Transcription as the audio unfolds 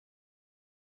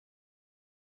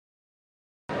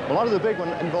Well, on to the big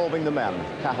one involving the men.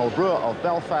 Cathal Brugha of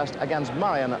Belfast against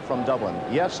Marian from Dublin.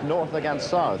 Yes, north against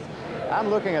south. And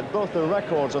looking at both the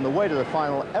records on the way to the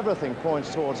final, everything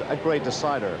points towards a great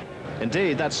decider.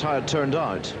 Indeed, that's how it turned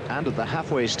out. And at the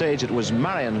halfway stage, it was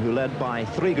Marian who led by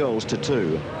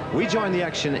 3-2. We join the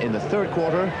action in the third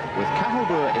quarter with Cathal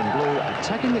Brugha in blue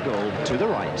attacking the goal to the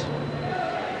right.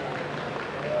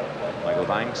 Michael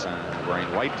Banks and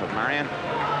wearing white of Marian,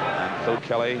 and Phil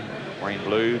Kelly wearing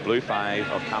blue 5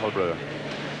 of Cathal Brugha.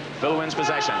 Phil wins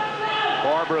possession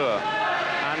for Brugha,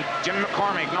 and Jim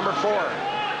McCormick, number 4,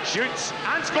 shoots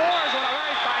and scores. What a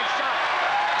very fine shot.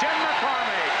 Jim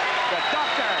McCormick, the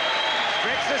doctor,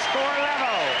 makes the score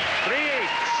level, 3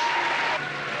 each.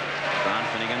 Fran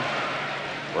Finnegan,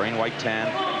 wearing white 10,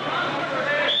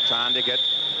 trying to get,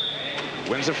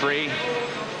 wins a free.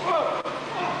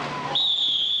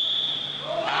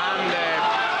 And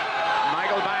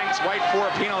Michael Banks, white 4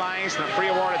 penalised, and a free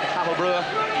awarded to Cathal Brugha.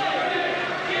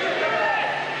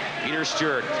 Peter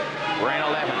Stewart, wearing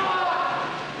 11.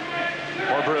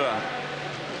 For Brugha.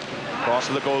 Cross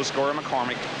to the goal scorer,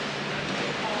 McCormick.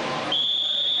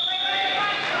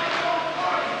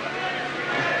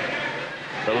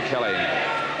 Phil Kelly.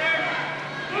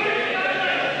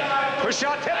 Push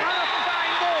shot, tip, and a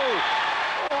fine goal.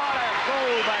 What a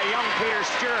goal by young Peter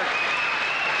Stewart.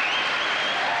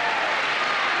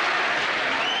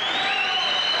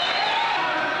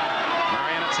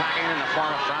 Marian attacking in the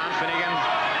form of Fran Finnegan.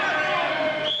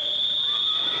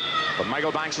 But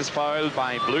Michael Banks is fouled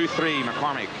by blue 3.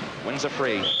 McCormick wins a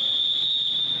free.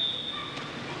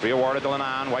 Free awarded to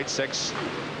Lenan, white 6.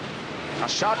 A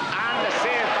shot and a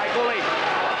save by goalie.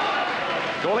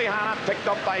 Goalie Hannah picked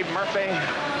up by Murphy.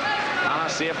 Hannah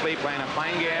safely playing a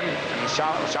fine game. And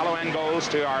shallow end goals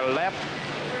to our left,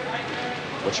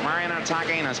 which Marian are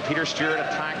attacking as Peter Stewart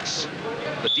attacks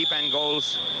the deep end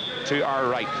goals to our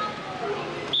right.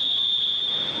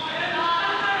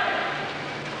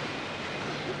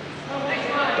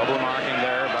 Double marking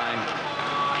there by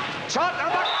shot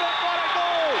and back foot. What a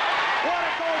goal! What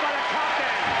a goal by the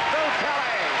captain, Phil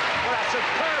Kelly, with a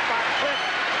superb back flip,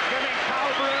 giving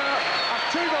Cathal Brugha a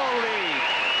 2-goal lead.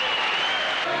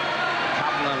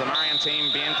 Captain of the Marian team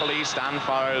being policed and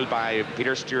fouled by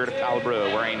Peter Stewart of Cathal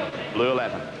Brugha, wearing blue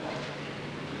 11.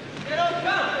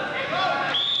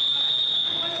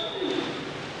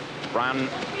 Brown,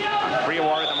 free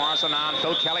award at the Morrison, and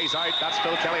Phil Kelly's out. That's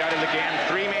Phil Kelly out of the game.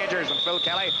 3 majors and Phil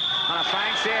Kelly on a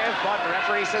fine save, but the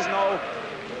referee says no.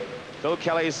 Phil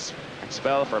Kelly's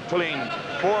expelled for pulling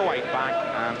 4 white back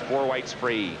and 4 whites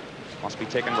free. Must be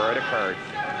taken without a card.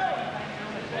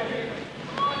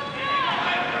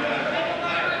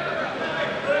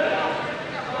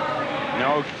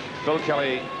 No, Phil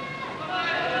Kelly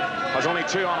has only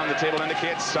 2 on the table,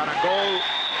 indicates, and a goal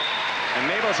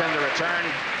enables him to return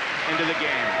into the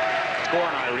game.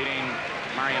 Score now reading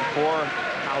Marian 4,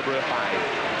 Cathal Brugha 5.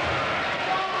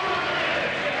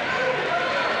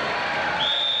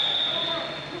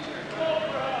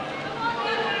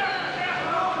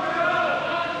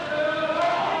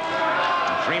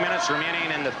 And 3 minutes remaining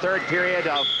in the third period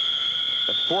of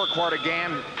the 4-quarter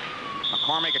game.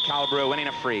 McCormick at Cathal Brugha winning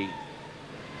a free.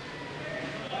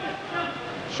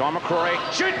 Sean McCrory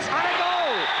shoots and a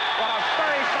goal! What a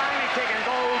very finely taken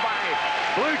goal by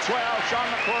blue 12, Sean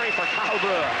McCrory for Cathal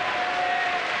Brugha.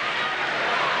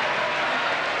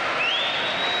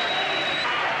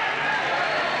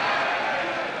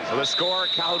 So the score,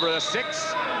 Cathal Brugha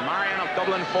 6, Marian of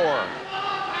Dublin 4.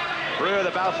 Brugha,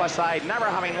 the Belfast side, never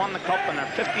having won the cup in their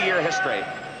 50-year history.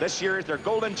 This year is their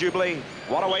golden jubilee.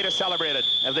 What a way to celebrate it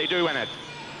if they do win it.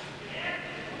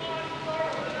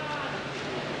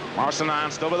 Morrison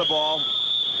still with the ball.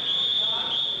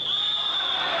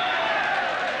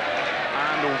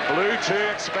 And blue 2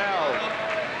 expelled.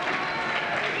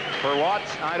 For what?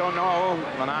 I don't know.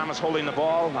 Lenan was holding the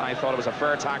ball, and I thought it was a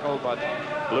fair tackle, but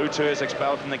blue 2 is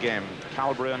expelled from the game.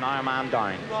 Cathal Brugha now a man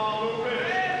down.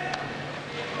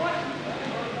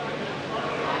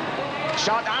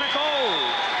 Shot and a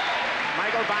goal!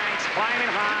 Michael Banks climbing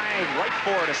high, right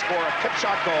 4 to score a tip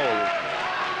shot goal.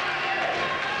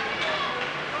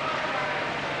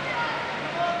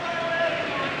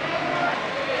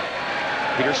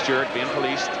 Peter Stewart being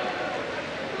policed.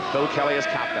 Phil Kelly is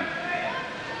captain.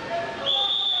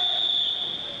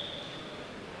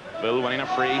 Bill winning a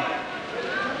free.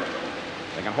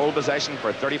 They can hold possession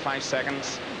for 35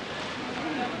 seconds.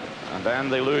 And then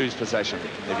they lose possession.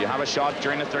 If you have a shot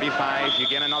during the 35, you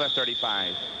gain another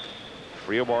 35.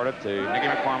 Free awarded to Nicky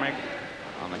McCormick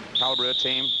on the Cathal Brugha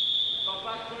team.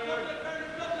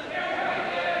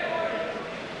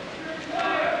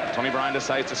 Tony Brown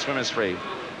decides to swim his free.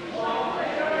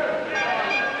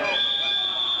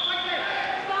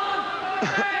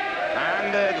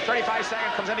 And the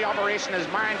 35-second comes into operation as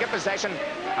Marian get possession,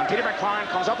 and Peter McLaren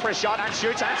comes up for a shot and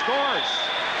shoots and scores.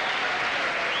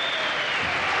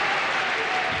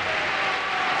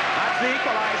 That's the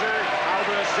equalizer. Cathal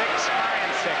Brugha 6,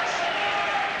 Marian 6.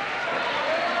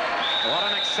 What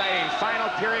an exciting final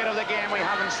period of the game we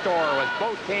have in store, with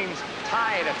both teams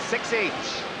tied at 6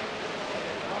 each.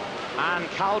 And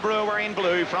Cathal Brugha wearing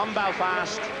blue from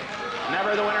Belfast,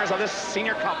 never the winners of this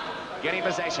Senior Cup, getting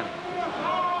possession.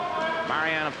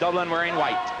 Marian of Dublin wearing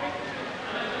white.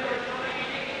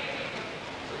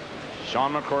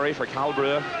 Sean McCurry for Cathal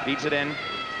Brugha feeds it in.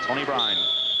 Tony Brown.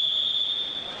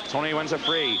 Tony wins a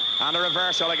free, and a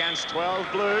reversal against 12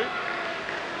 blue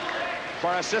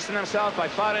for assisting himself by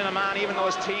fouling a man even though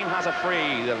his team has a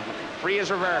free. The free is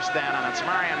reversed then, and it's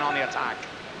Marian on the attack.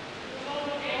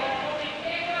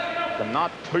 To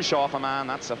not push off a man,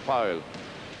 that's a foul.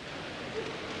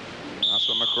 That's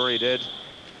what McCurry did.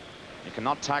 You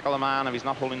cannot tackle a man if he's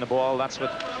not holding the ball. That's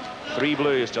what 3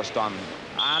 blue has just done.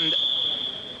 And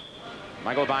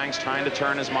Michael Banks trying to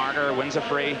turn his marker, wins a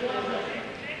free.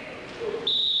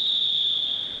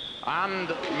 And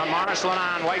Morris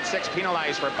Lennon, white 6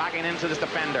 penalised for backing into this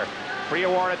defender. Free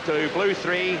awarded to blue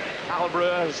 3, Cathal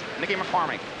Brugha's Nicky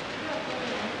McCormick.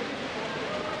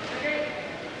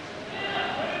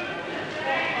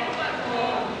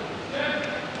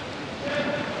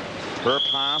 Poor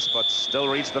pass, but still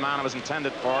reached the man it was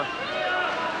intended for.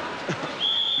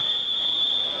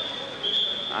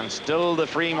 And still the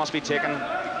free must be taken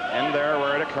in there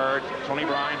where it occurred. Tony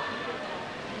Brown.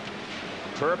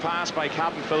 Poor pass by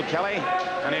Captain Phil Kelly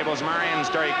enables Marian's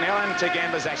Derek Nealon to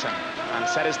gain possession and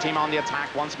set his team on the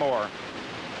attack once more.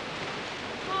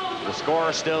 The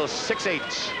score still 6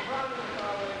 each.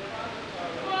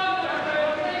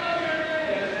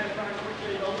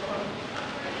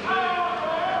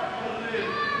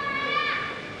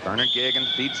 Bernard Gagan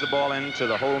feeds the ball in to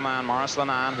the whole man, Morris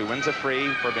Lennon, who wins a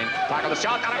free for being tackled. A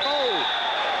shot and a goal!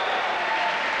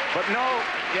 But no,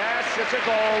 yes, it's a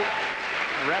goal.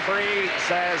 The referee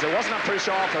says it wasn't a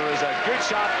push-off, it was a good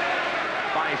shot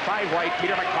by 5 white,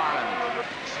 Peter McFarlane.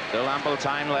 Still ample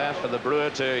time left for the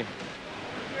Brugha to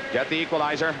get the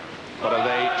equaliser, but if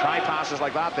they try passes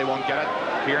like that, they won't get it.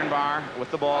 Kieran Barr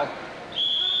with the ball.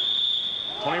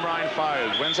 Tony Brown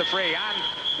fouled, wins a free, and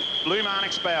blue man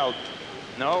expelled.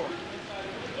 No.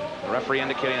 The referee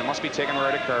indicating it must be taken where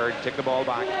it occurred. Take the ball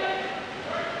back.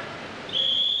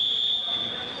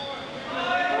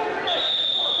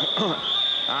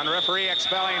 And referee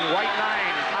expelling white 9.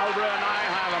 Cathal Brugha now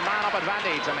have a man-up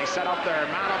advantage, and they set up their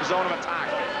man-up zone of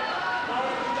attack.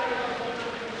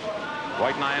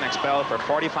 White 9 expelled for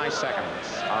 45 seconds,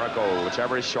 or a goal,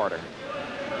 whichever is shorter.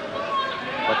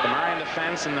 But the Marian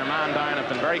defence and their man down have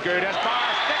been very good. As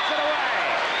Barr sticks it away.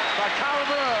 But Cathal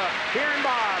Brugha, Kieran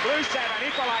Barr, blue 7,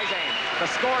 equalising. The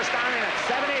score standing at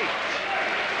 7 each.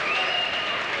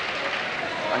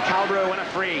 And Cathal Brugha win a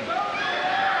free.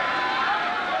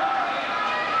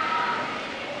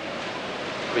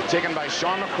 Be taken by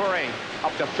Sean McCurry,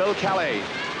 up to Phil Kelly,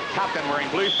 captain wearing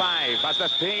blue 5, as the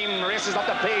team races up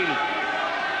the field.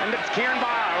 And it's Kieran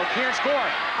Barr. Will Kieran score?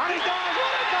 And he does!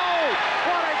 What a goal!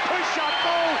 What a push shot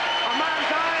goal! A man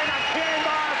down, and Kieran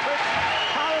Barr puts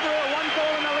Cathal Brugha 1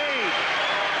 goal in the lead.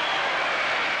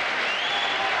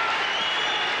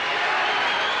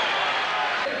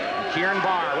 Kieran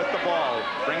Barr with the ball,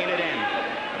 bringing it in.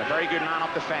 And a very good man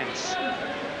up the fence.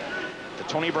 To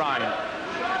Tony Brown.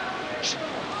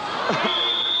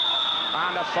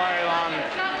 And a foul on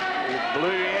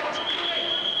blue 8.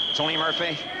 Tony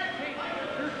Murphy.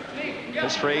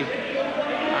 His free.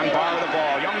 And Barr with the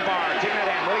ball. Young Barr taking it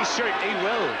in. Will he shoot? He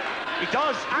will. He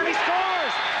does. And he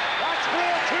scores! That's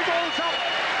play. 2 goals up.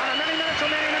 And many minutes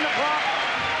remaining in the clock.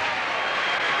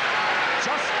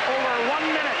 Just over 1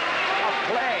 minute of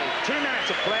play. 2 minutes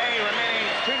of play remaining.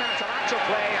 2 minutes of actual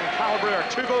play. And Cathal Brugha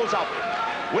 2 goals up.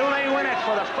 Will they win it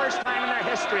for the first time in their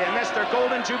history and miss their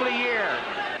Golden Jubilee year?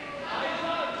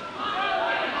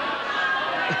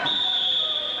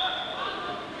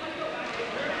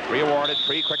 Re-awarded,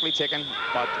 free quickly taken,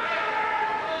 but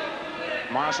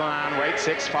Morris Lennon, white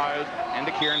 6 fouled,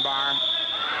 into Kieran Barr,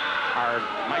 or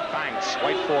Mike Banks,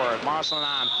 white 4, Morris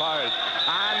Lennon fouled,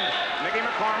 and Nicky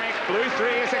McCormick, blue 3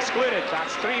 is excluded.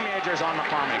 That's 3 majors on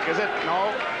McCormick, is it?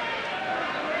 No.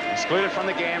 Excluded from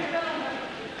the game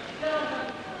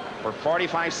for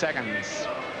 45 seconds.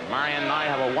 Marian now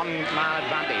have a 1-man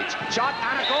advantage. Shot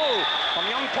and a goal from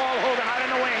young Paul Hogan out in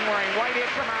the wing, wearing white 8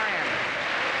 for Marian.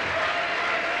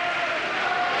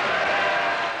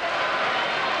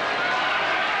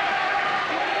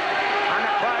 And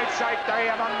the crowd shout, there you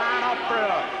have a man up,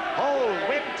 Brugha. Hold,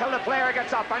 wait until the player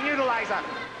gets up and utilise it.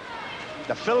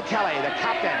 to Phil Kelly, the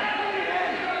captain.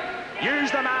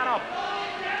 Use the man up.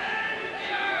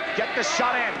 Get the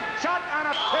shot in. Shot and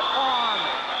a tip on.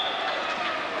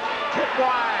 Tip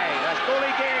wide. That's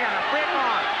goalie Gay and a break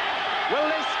on. Will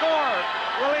they score?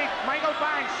 Will he? Michael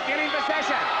Banks gaining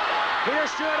possession. Peter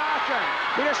Stewart after him.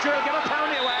 Peter Stewart will give a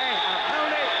penalty away. And a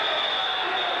penalty.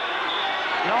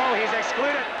 No, he's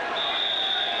excluded.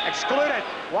 Excluded.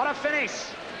 What a finish.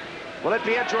 Will it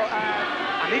be an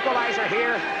equaliser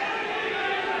here?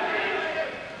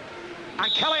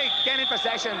 And Kelly gaining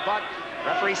possession, but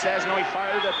referee says no, he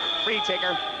fouled the free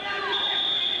taker.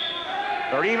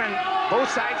 They're even.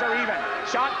 Both sides are even.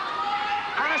 Shot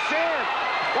and a save.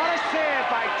 What a save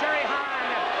by Jerry Hahn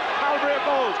at Cathal Brugha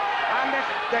goals. And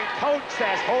the coach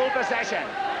says hold possession.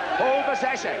 Hold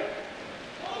possession.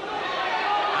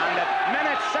 And the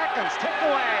minutes, seconds ticked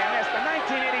away in this, the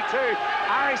 1982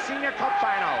 Irish Senior Cup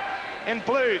final. In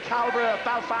blue, Cathal Brugha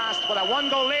Belfast with a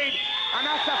 1-goal lead. And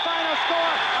that's the final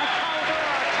score. And Cathal Brugha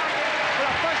are champions for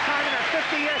the first time in their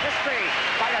 50-year history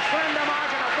by a slender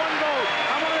margin of 1 goal.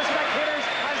 And one of the spectators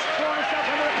has thrown himself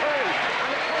into the pool. And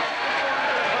the coach has thrown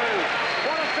into the pool.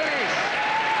 What a finish.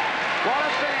 What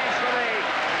a finish for the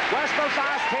West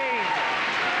Belfast team.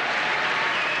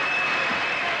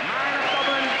 Marian of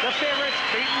Dublin, the favourites,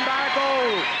 beaten by a goal.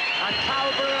 And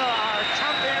Cathal Brugha are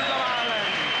champions of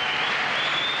Ireland.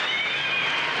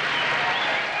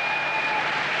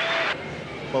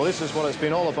 Well, this is what it's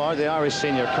been all about. The Irish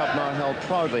Senior Cup now held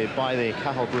proudly by the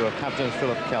Cathal Brugha captain,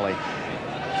 Philip Kelly.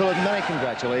 Philip, many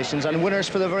congratulations, and winners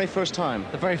for the very first time.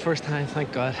 The very first time,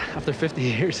 thank God, after 50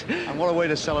 years. And what a way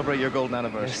to celebrate your golden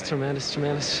anniversary. It's tremendous,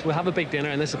 tremendous. We'll have a big dinner,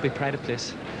 and this will be a pride of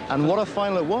place. And what a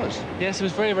final it was. Yes, it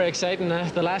was very, very exciting.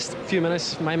 The last few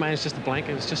minutes, my mind's just a blank.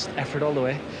 It was just effort all the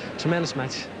way. Tremendous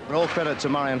match. But all credit to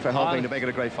Marian for helping to make it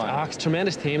a great final. It's a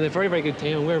tremendous team. They're a very, very good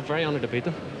team, and we're very honoured to beat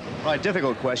them. Right,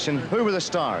 difficult question. Who were the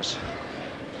stars?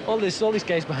 All these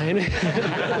guys behind me.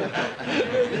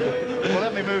 Well,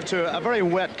 let me move to a very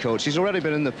wet coach. He's already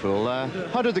been in the pool.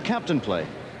 How did the captain play?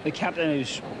 The captain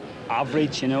is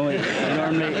average, you know.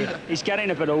 He's getting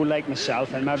a bit old like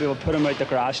myself, and maybe we'll put him out the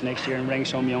grass next year and bring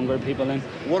some younger people in.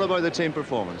 What about the team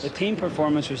performance? The team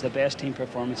performance was the best team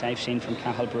performance I've seen from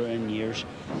Cathal Brugha in years.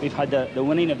 We've had the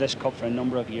winning of this cup for a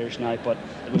number of years now, but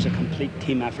it was a complete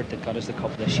team effort that got us the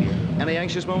cup this year. Any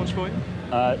anxious moments for you?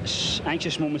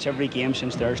 Anxious moments every game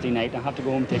since Thursday night. I have to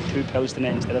go home and take 2 pills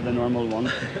tonight instead of the normal one.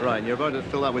 Right, you're about to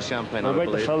fill that with champagne, We're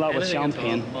about to fill that with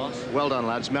champagne. Well done,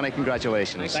 lads. Many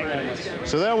congratulations. Thank you very much.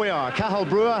 So there we are. Cathal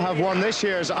Brugha have won this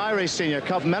year's Irish Senior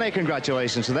Cup. Many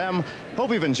congratulations to them.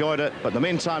 Hope you've enjoyed it. But in the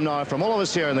meantime now, from all of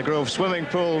us here in the Grove swimming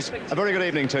pools, a very good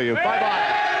evening to you.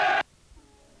 Bye-bye.